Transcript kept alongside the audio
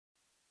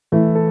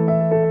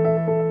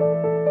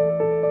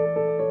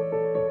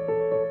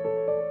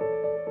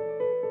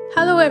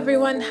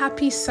everyone,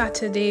 happy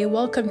Saturday.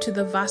 Welcome to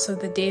the verse of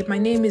the day. My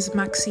name is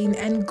Maxine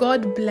and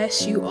God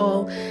bless you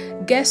all.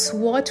 Guess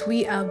what?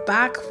 We are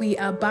back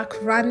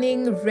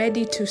running,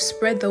 ready to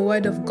spread the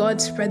word of God,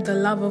 spread the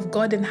love of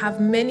God, and have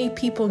many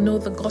people know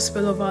the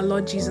gospel of our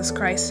Lord Jesus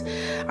Christ.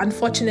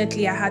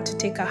 Unfortunately, I had to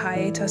take a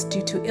hiatus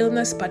due to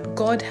illness, but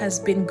God has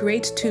been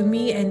great to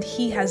me and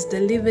He has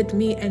delivered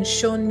me and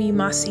shown me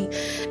mercy.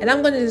 And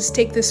I'm going to just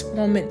take this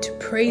moment to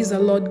praise the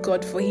Lord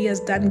God, for He has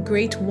done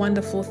great,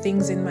 wonderful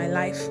things in my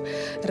life.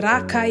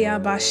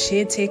 Rakaya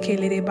bashete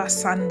kelere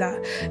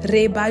basanda,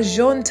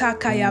 rebajonta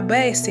kaya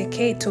bese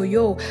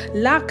ketoyo,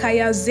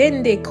 lakaya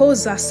zende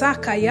koza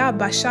sakaya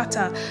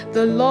bashata.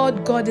 The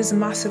Lord God is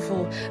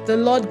merciful. The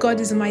Lord God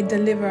is my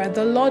deliverer.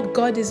 The Lord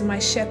God is my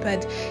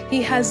shepherd.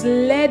 He has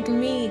led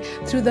me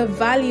through the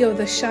valley of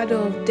the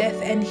shadow of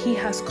death, and He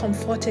has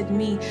comforted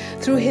me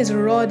through His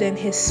rod and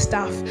His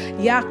staff.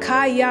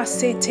 Yakaya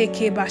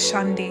seteke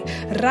bashande,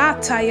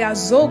 rataya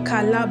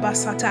zoka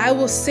labasata. I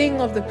will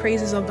sing of the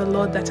praises of the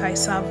Lord that I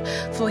serve,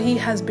 for He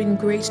has been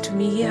great to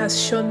me. He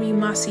has shown me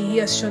mercy. He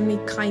has shown me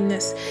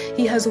kindness.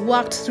 He has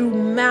worked through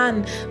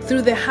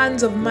the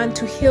hands of man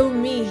to heal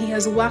me. He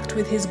has worked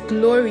with His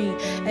glory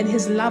and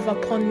His love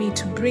upon me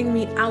to bring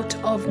me out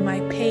of my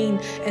pain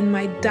and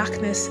my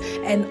darkness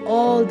and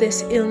all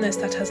this illness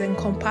that has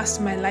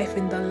encompassed my life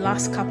in the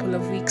last couple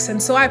of weeks.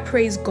 And so I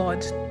praise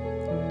God.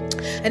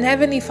 And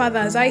Heavenly Father,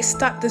 as I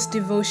start this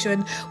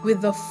devotion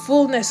with the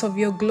fullness of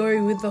your glory,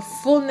 with the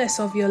fullness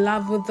of your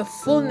love, with the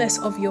fullness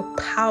of your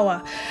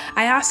power,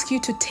 I ask you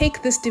to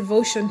take this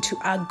devotion to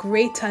a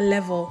greater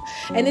level.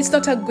 And it's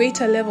not a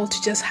greater level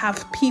to just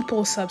have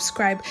people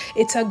subscribe.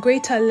 It's a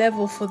greater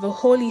level for the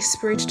Holy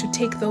Spirit to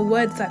take the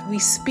words that we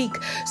speak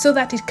so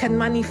that it can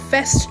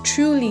manifest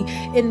truly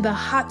in the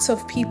hearts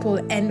of people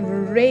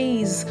and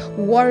raise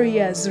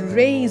warriors,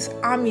 raise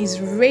armies,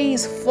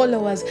 raise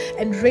followers,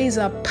 and raise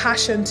a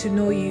passion to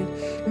know you.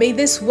 May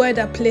this word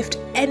uplift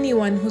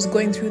anyone who's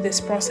going through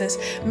this process.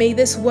 May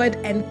this word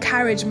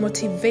encourage,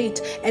 motivate,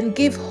 and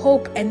give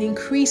hope and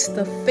increase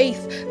the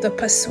faith, the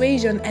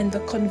persuasion, and the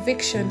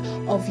conviction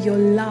of your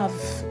love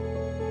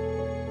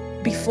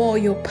before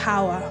your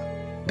power,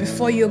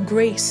 before your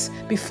grace,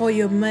 before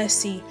your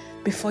mercy,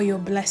 before your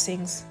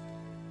blessings.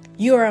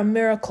 You are a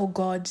miracle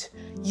God.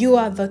 You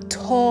are the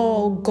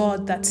tall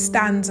God that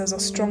stands as a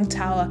strong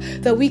tower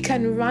that we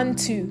can run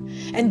to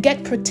and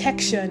get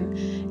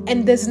protection.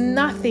 And there's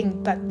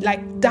nothing that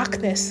like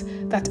darkness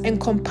that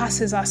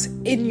encompasses us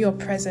in your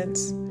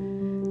presence.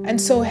 And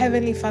so,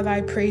 Heavenly Father,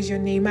 I praise your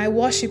name. I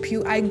worship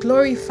you. I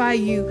glorify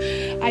you.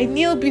 I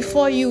kneel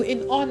before you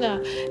in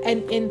honor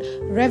and in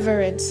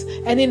reverence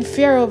and in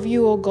fear of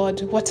you, O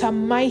God. What a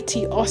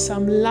mighty,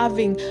 awesome,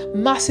 loving,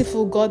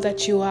 merciful God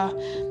that you are.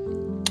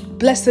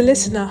 Bless the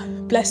listener.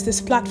 Bless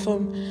this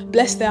platform.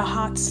 Bless their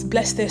hearts.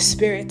 Bless their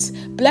spirits.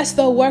 Bless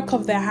the work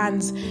of their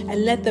hands,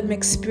 and let them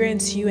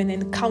experience you and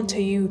encounter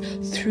you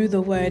through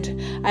the word.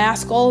 I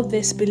ask all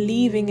this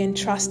believing and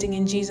trusting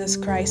in Jesus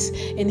Christ,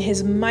 in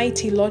His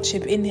mighty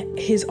lordship, in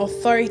His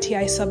authority.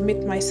 I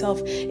submit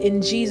myself.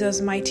 In Jesus'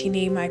 mighty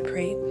name I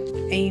pray.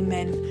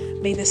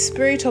 Amen. May the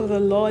Spirit of the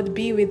Lord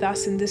be with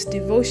us in this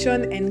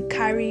devotion and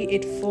carry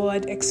it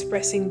forward,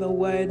 expressing the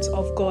words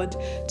of God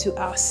to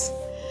us.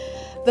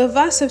 The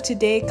verse of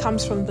today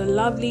comes from the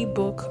lovely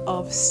book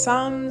of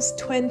Psalms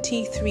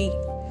 23,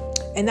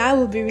 and I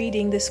will be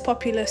reading this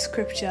popular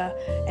scripture,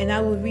 and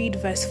I will read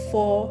verse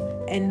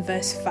 4 and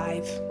verse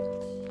 5.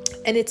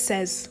 And it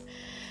says,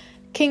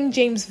 King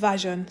James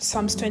Version,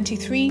 Psalms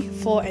 23,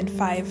 4 and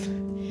 5.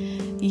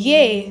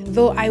 Yea,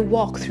 though I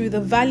walk through the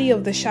valley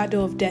of the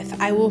shadow of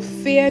death, I will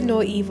fear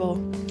no evil,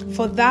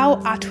 for thou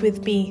art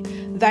with me.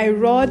 Thy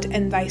rod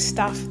and thy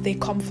staff, they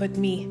comfort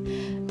me.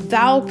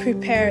 Thou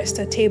preparest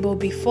a table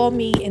before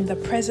me in the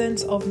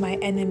presence of my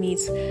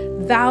enemies.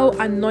 Thou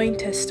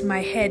anointest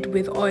my head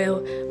with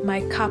oil.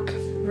 My cup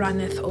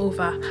runneth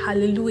over.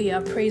 Hallelujah.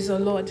 Praise the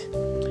Lord.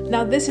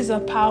 Now this is a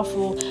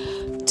powerful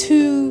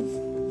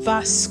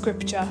 2-verse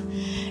scripture.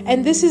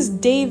 And this is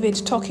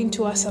David talking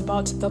to us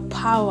about the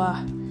power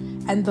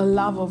and the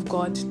love of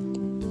God.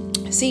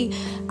 See,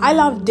 I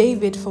love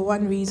David for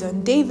one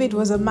reason. David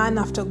was a man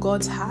after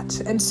God's heart.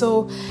 And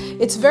so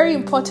it's very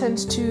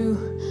important to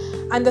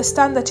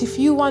understand that if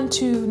you want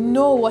to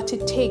know what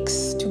it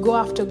takes to go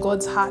after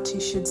God's heart,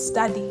 you should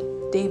study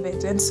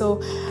David. And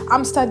so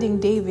I'm studying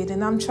David,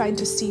 and I'm trying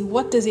to see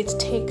what does it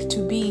take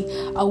to be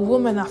a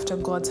woman after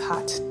God's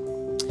heart.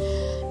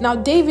 Now,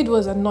 David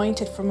was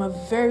anointed from a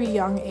very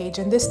young age,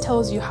 and this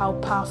tells you how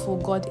powerful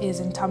God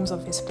is in terms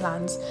of His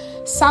plans.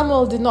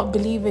 Samuel did not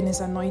believe in his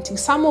anointing.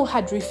 Samuel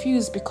had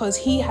refused because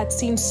he had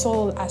seen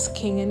Saul as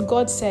king, and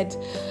God said,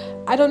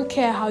 I don't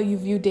care how you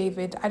view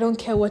David. I don't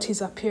care what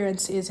his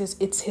appearance is.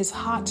 It's his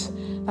heart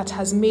that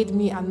has made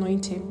me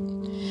anoint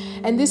him.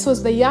 And this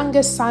was the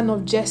youngest son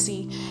of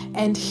Jesse,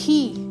 and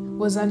he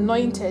was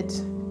anointed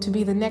to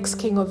be the next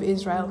king of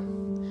Israel.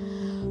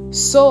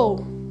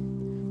 Saul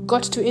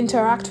got to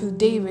interact with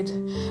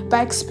David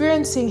by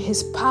experiencing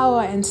his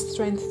power and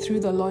strength through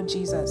the Lord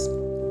Jesus.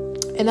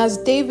 And as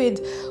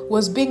David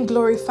was being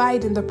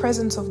glorified in the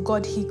presence of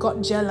God, he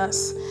got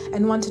jealous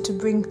and wanted to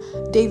bring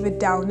David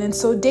down. And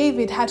so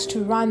David had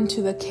to run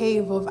to the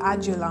cave of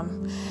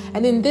Adullam.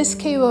 And in this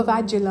cave of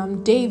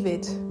Adullam,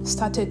 David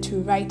started to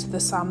write the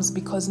Psalms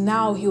because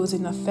now he was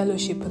in a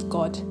fellowship with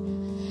God.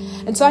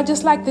 And so I'd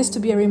just like this to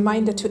be a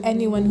reminder to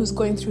anyone who's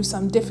going through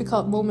some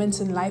difficult moments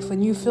in life,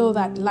 when you feel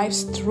that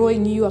life's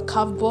throwing you a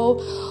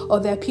curveball,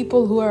 or there are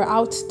people who are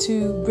out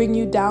to bring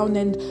you down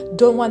and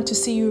don't want to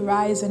see you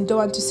rise and don't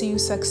want to see you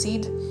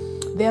succeed.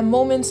 There are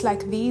moments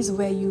like these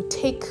where you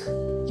take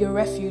your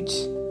refuge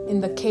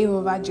in the cave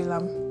of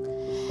Adullam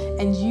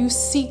and you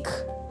seek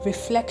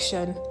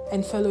reflection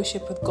and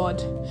fellowship with God.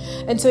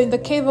 And so in the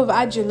cave of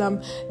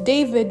Adullam,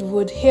 David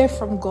would hear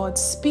from God,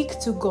 speak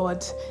to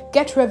God,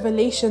 get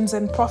revelations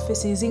and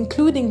prophecies,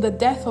 including the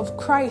death of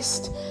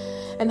Christ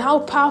and how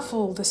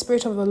powerful the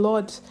Spirit of the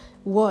Lord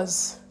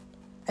was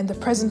and the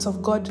presence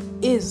of God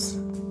is.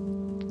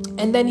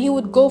 And then he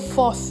would go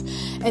forth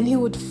and he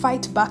would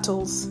fight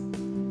battles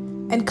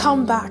and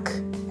come back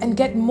and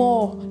get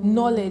more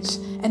knowledge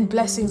and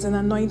blessings and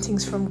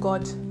anointings from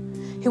God.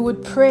 He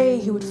would pray,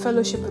 he would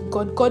fellowship with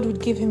God. God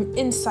would give him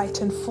insight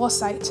and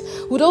foresight,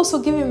 would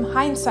also give him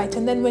hindsight.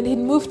 And then when he'd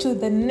move to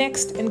the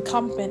next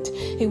encampment,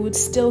 he would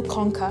still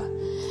conquer.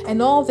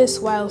 And all this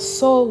while,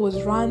 Saul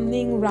was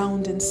running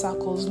round in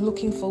circles,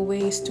 looking for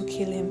ways to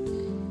kill him.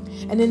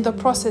 And in the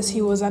process,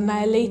 he was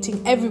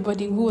annihilating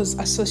everybody who was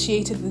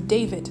associated with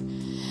David.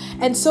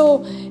 And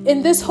so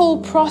in this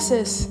whole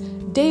process,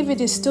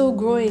 David is still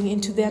growing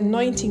into the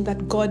anointing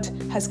that God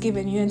has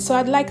given you. And so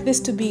I'd like this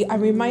to be a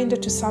reminder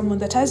to someone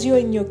that as you're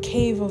in your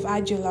cave of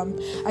Adullam,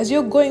 as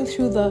you're going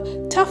through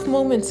the tough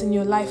moments in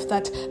your life,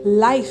 that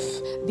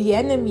life, the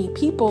enemy,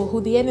 people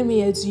who the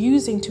enemy is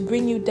using to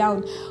bring you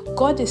down,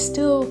 God is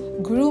still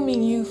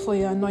grooming you for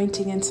your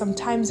anointing. And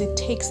sometimes it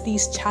takes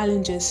these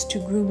challenges to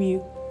groom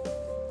you.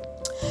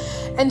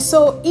 And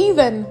so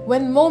even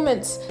when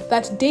moments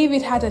that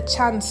David had a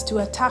chance to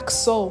attack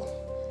Saul,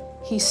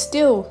 he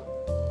still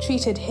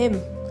treated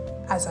him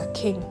as a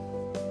king.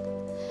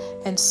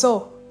 And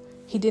so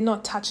he did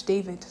not touch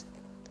David.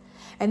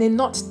 And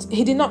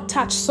he did not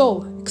touch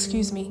Saul,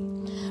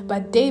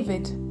 but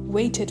David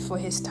waited for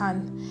his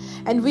turn.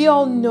 And we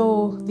all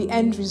know the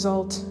end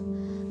result.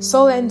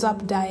 Saul ends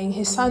up dying,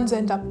 his sons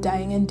end up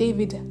dying, and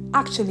David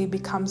actually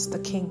becomes the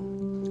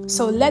king.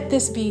 So let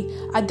this be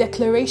a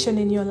declaration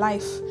in your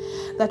life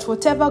that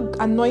whatever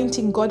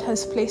anointing God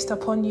has placed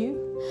upon you,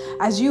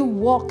 as you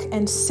walk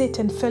and sit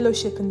and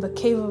fellowship in the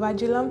cave of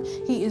Adullam,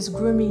 he is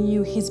grooming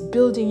you, he's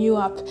building you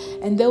up,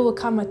 and there will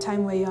come a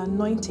time where your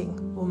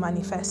anointing will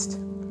manifest.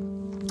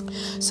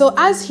 So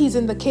as he's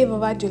in the cave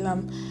of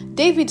Adullam,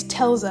 David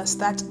tells us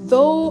that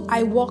though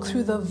I walk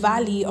through the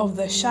valley of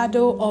the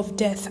shadow of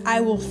death, I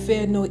will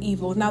fear no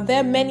evil. Now there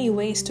are many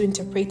ways to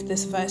interpret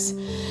this verse.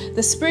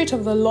 The Spirit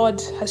of the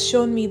Lord has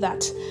shown me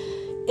that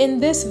in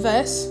this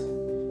verse,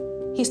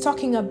 he's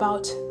talking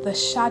about the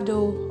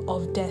shadow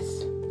of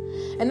death.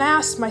 And I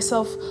asked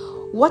myself,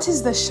 what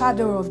is the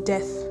shadow of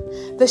death?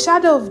 The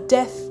shadow of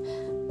death,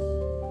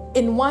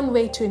 in one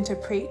way to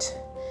interpret,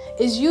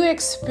 is you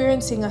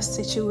experiencing a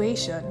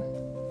situation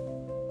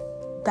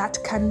that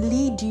can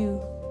lead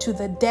you to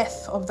the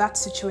death of that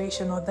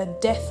situation, or the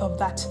death of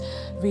that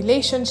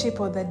relationship,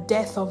 or the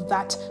death of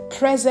that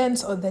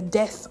presence, or the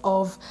death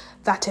of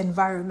that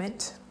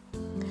environment.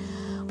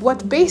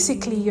 What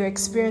basically you're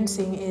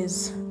experiencing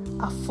is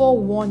a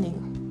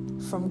forewarning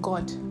from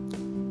God.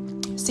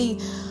 See,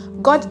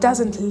 God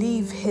doesn't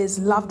leave his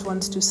loved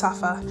ones to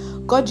suffer.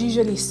 God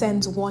usually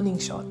sends warning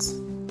shots.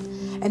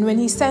 And when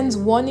he sends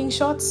warning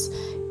shots,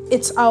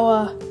 it's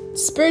our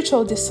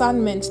spiritual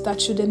discernment that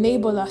should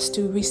enable us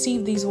to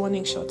receive these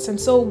warning shots. And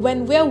so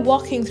when we're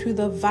walking through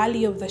the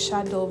valley of the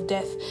shadow of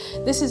death,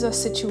 this is a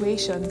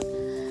situation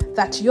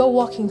that you're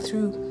walking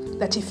through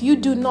that if you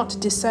do not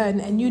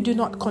discern and you do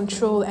not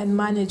control and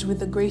manage with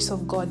the grace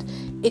of God,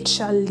 it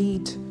shall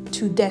lead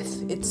to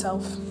death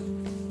itself.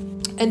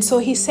 And so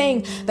he's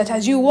saying that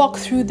as you walk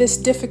through this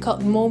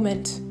difficult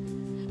moment,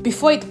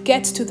 before it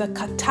gets to the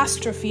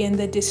catastrophe and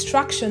the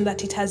destruction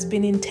that it has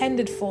been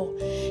intended for,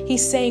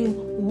 he's saying,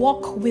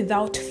 walk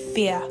without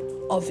fear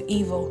of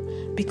evil,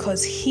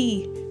 because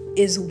he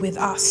is with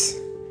us.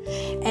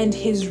 And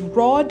his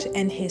rod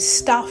and his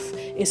staff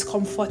is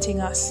comforting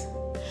us.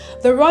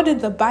 The rod in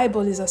the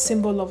Bible is a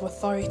symbol of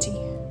authority.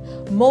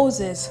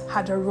 Moses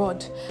had a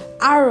rod.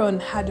 Aaron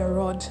had a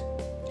rod.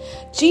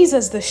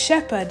 Jesus, the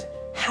shepherd,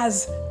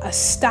 has a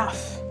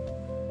staff.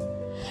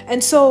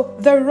 And so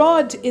the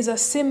rod is a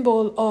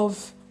symbol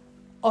of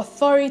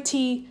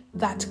authority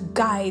that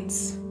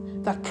guides,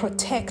 that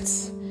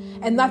protects.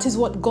 And that is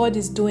what God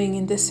is doing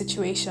in this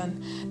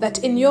situation.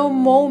 That in your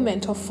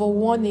moment of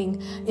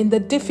forewarning, in the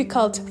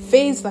difficult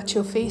phase that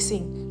you're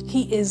facing,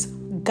 he is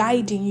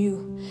guiding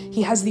you.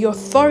 He has the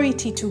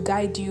authority to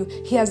guide you.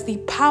 He has the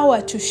power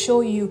to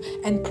show you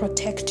and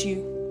protect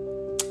you.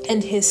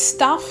 And his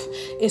staff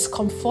is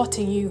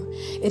comforting you.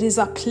 It is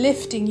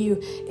uplifting you.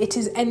 It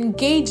is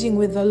engaging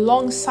with the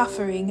long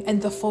suffering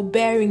and the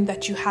forbearing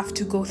that you have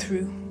to go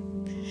through.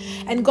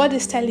 And God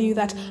is telling you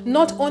that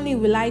not only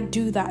will I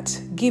do that,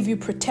 give you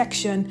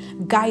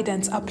protection,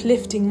 guidance,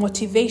 uplifting,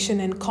 motivation,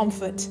 and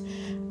comfort,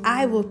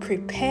 I will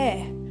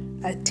prepare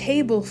a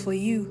table for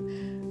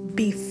you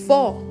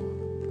before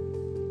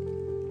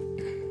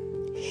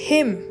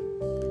Him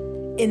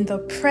in the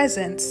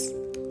presence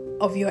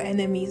of your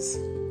enemies.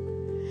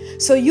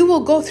 So you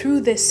will go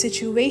through this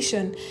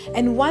situation,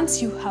 and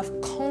once you have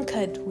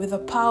conquered with the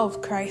power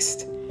of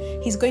Christ,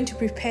 He's going to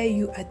prepare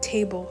you a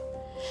table,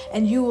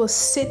 and you will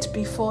sit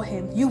before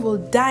Him. You will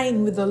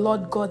dine with the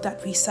Lord God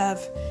that we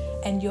serve,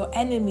 and your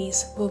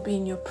enemies will be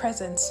in your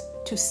presence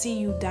to see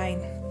you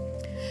dine.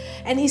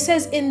 And He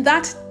says, in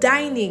that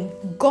dining,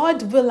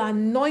 God will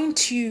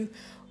anoint you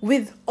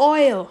with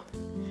oil,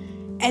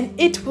 and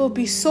it will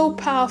be so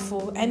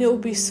powerful, and it will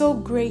be so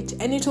great,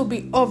 and it will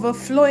be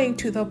overflowing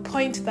to the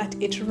point that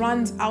it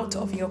runs out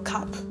of your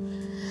cup.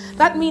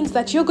 That means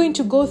that you're going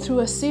to go through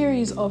a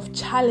series of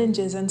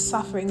challenges and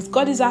sufferings.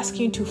 God is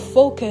asking you to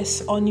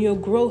focus on your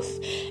growth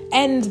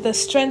and the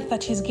strength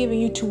that He's giving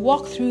you to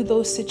walk through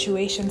those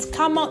situations.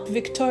 Come out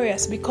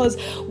victorious,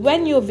 because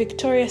when you're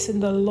victorious in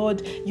the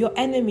Lord, your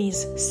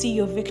enemies see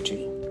your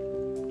victory.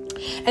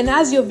 And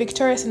as you're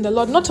victorious in the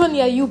Lord, not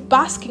only are you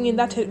basking in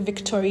that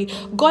victory,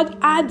 God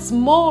adds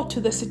more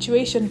to the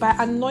situation by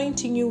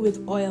anointing you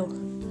with oil.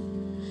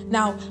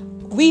 Now,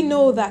 we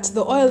know that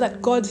the oil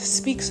that God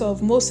speaks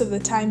of most of the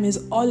time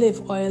is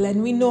olive oil,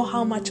 and we know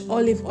how much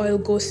olive oil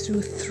goes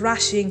through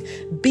thrashing,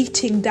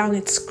 beating down,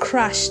 it's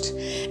crushed.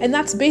 And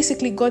that's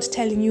basically God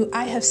telling you,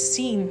 I have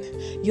seen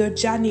your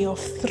journey of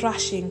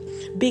thrashing,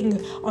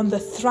 being on the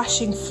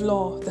threshing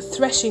floor,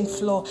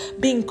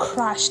 being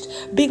crushed,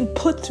 being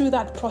put through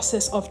that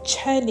process of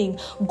churning,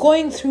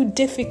 going through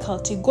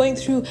difficulty, going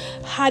through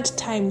hard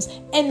times,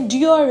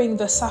 enduring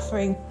the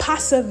suffering,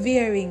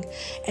 persevering,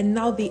 and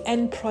now the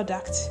end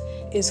product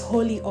is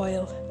holy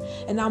oil,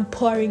 and I'm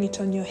pouring it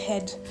on your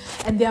head,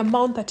 and the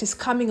amount that is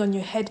coming on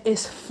your head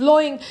is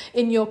flowing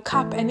in your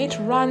cup, and it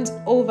runs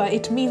over.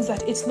 It means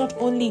that it's not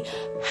only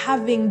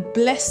having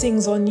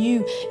blessings on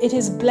you, it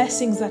is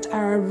blessings that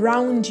are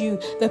around you.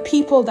 The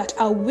people that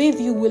are with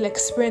you will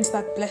experience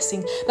that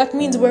blessing. That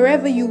means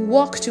wherever you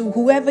walk to,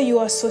 whoever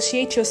you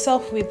associate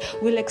yourself with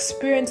will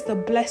experience the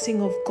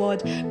blessing of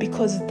God,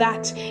 because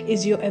that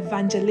is your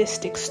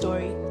evangelistic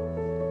story.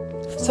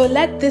 So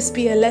let this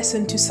be a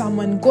lesson to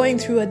someone going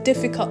through a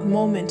difficult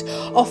moment,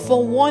 or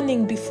for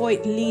warning before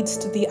it leads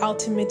to the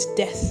ultimate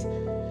death,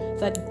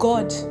 that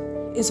God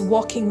is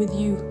walking with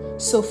you.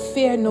 So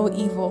fear no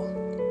evil,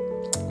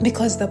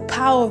 because the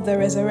power of the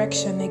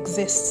resurrection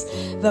exists.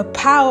 The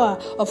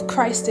power of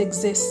Christ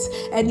exists,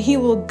 and He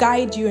will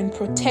guide you and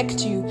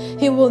protect you.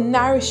 He will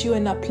nourish you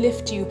and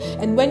uplift you.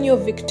 And when you're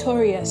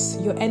victorious,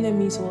 your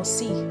enemies will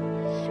see,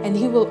 and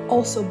He will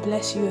also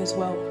bless you as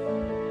well.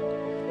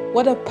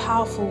 What a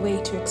powerful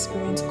way to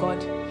experience God.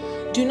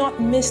 Do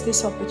not miss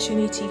this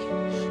opportunity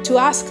to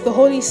ask the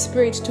Holy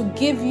Spirit to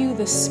give you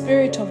the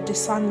spirit of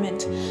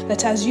discernment,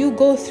 that as you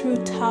go through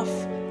tough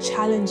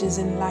challenges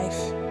in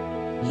life,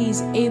 He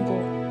is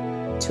able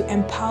to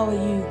empower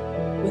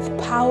you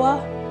with power,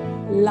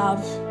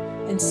 love,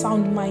 and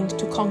sound mind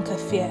to conquer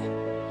fear.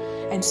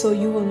 And so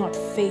you will not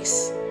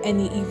face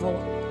any evil.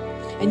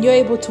 And you're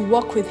able to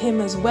walk with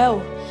Him as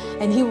well,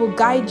 and He will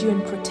guide you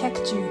and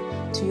protect you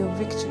to your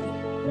victory.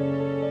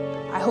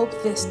 I hope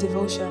this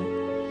devotion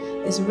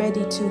is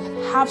ready to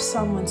have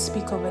someone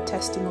speak of a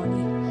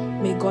testimony.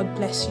 May God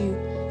bless you,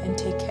 and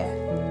take care.